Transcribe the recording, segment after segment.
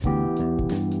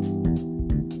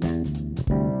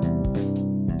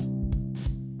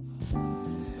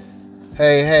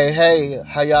Hey,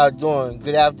 how y'all doing?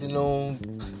 Good afternoon,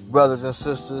 brothers and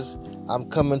sisters. I'm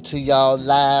coming to y'all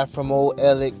live from Old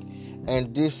Ellick,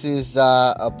 and this is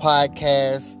a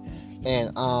podcast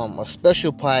and a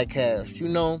special podcast.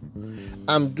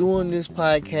 I'm doing this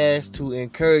podcast to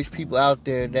encourage people out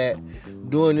there that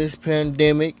during this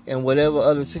pandemic and whatever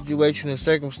other situation and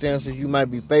circumstances you might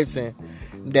be facing,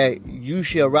 that you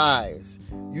shall rise.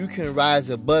 You can rise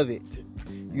above it.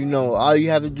 All you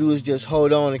have to do is just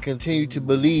hold on and continue to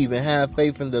believe and have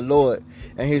faith in the Lord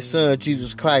and His Son,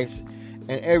 Jesus Christ,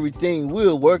 and everything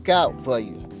will work out for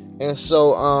you. And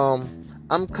so,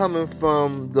 I'm coming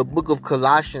from the book of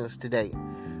Colossians today,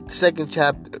 second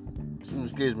chapter,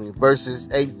 verses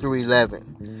 8 through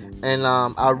 11. And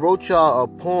I wrote y'all a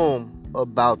poem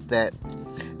about that,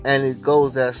 and it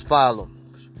goes as follows.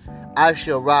 I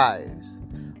shall rise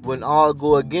when all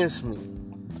go against me.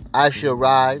 I shall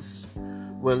rise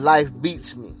when life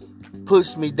beats me,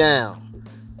 puts me down,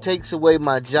 takes away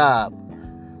my job,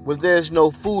 when there's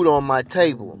no food on my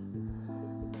table,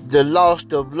 the loss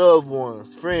of loved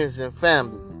ones, friends, and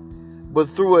family. But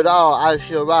through it all, I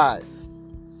shall rise.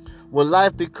 When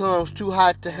life becomes too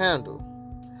hot to handle,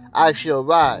 I shall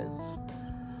rise.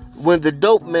 When the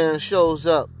dope man shows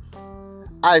up,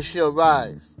 I shall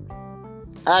rise.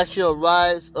 I shall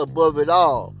rise above it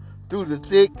all, through the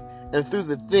thick and through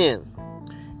the thin.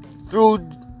 Through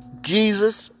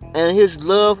Jesus and His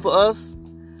love for us,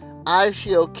 I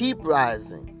shall keep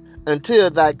rising until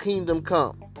Thy kingdom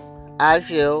come. I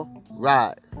shall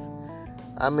rise.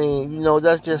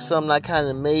 That's just something I kind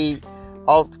of made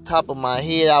off the top of my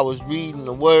head. I was reading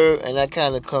the word and that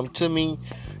kind of come to me.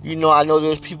 I know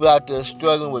there's people out there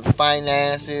struggling with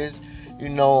finances,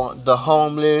 the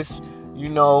homeless,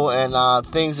 and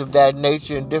things of that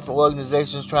nature, and different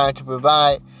organizations trying to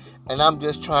provide. And I'm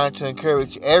just trying to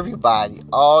encourage everybody,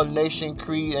 all nation,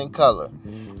 creed, and color,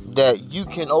 that you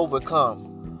can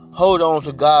overcome. Hold on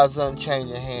to God's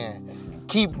unchanging hand.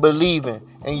 Keep believing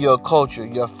in your culture,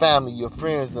 your family, your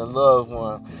friends, and loved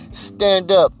ones.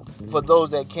 Stand up for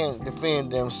those that can't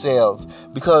defend themselves,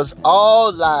 because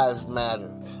all lives matter.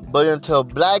 But until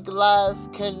black lives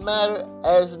can matter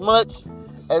as much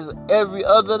as every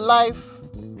other life,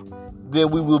 then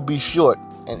we will be short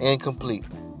and incomplete.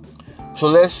 So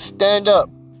let's stand up.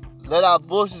 Let our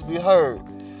voices be heard.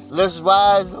 Let's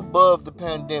rise above the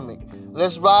pandemic.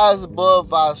 Let's rise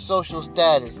above our social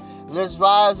status. Let's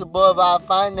rise above our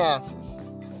finances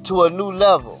to a new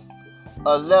level.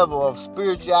 A level of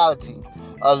spirituality.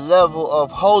 A level of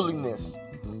holiness.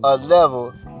 A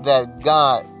level that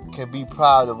God can be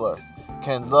proud of us,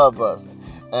 can love us.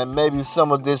 And maybe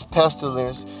some of this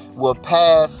pestilence will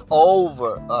pass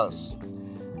over us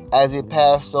as it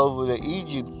passed over the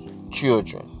Egypt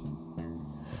children.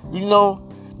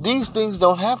 These things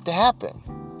don't have to happen.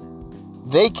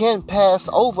 They can pass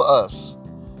over us,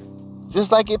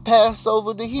 just like it passed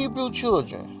over the Hebrew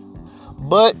children.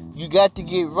 But you got to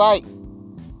get right.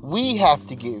 We have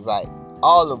to get right,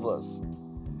 all of us,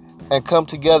 and come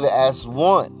together as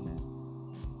one.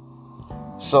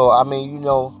 So,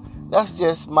 that's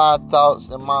just my thoughts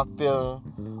and my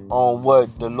feeling on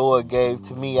what the Lord gave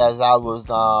to me as I was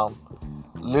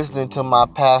listening to my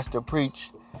pastor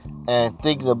preach and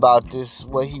thinking about this,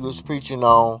 what he was preaching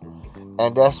on.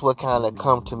 And that's what kind of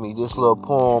come to me, this little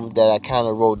poem that I kind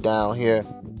of wrote down here.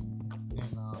 And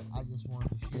I just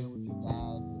wanted to share with you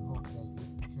guys, and hope that it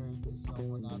encourages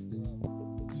someone out there.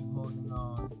 Keep holding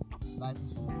on. Life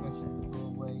is too precious to go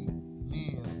away.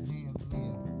 Live.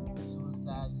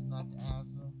 Suicide is not the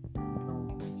answer.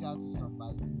 Reach out to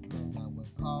somebody who's feeling that way.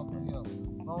 Call for help.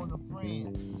 Phone a friend.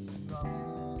 You know what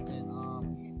I'm saying?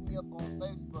 And hit me up on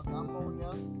Facebook. I'm on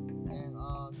there. And I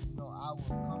will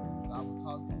come to you. I will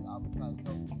talk to you. I will try to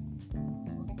help you.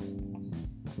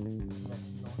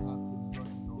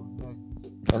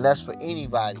 And that's for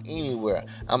anybody, anywhere.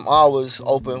 I'm always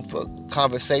open for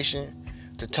conversation,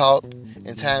 to talk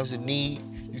in times of need.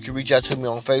 You can reach out to me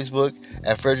on Facebook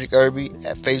at Frederick Irby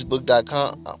at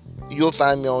Facebook.com. You'll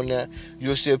find me on there.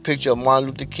 You'll see a picture of Martin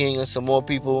Luther King and some more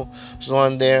people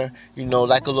on there,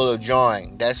 like a little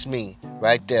drawing. That's me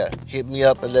right there. Hit me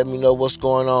up and let me know what's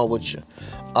going on with you.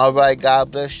 All right,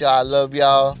 God bless y'all. I love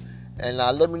y'all. And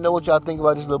let me know what y'all think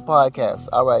about this little podcast.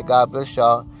 All right, God bless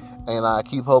y'all. And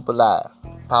keep hope alive.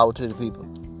 Power to the people.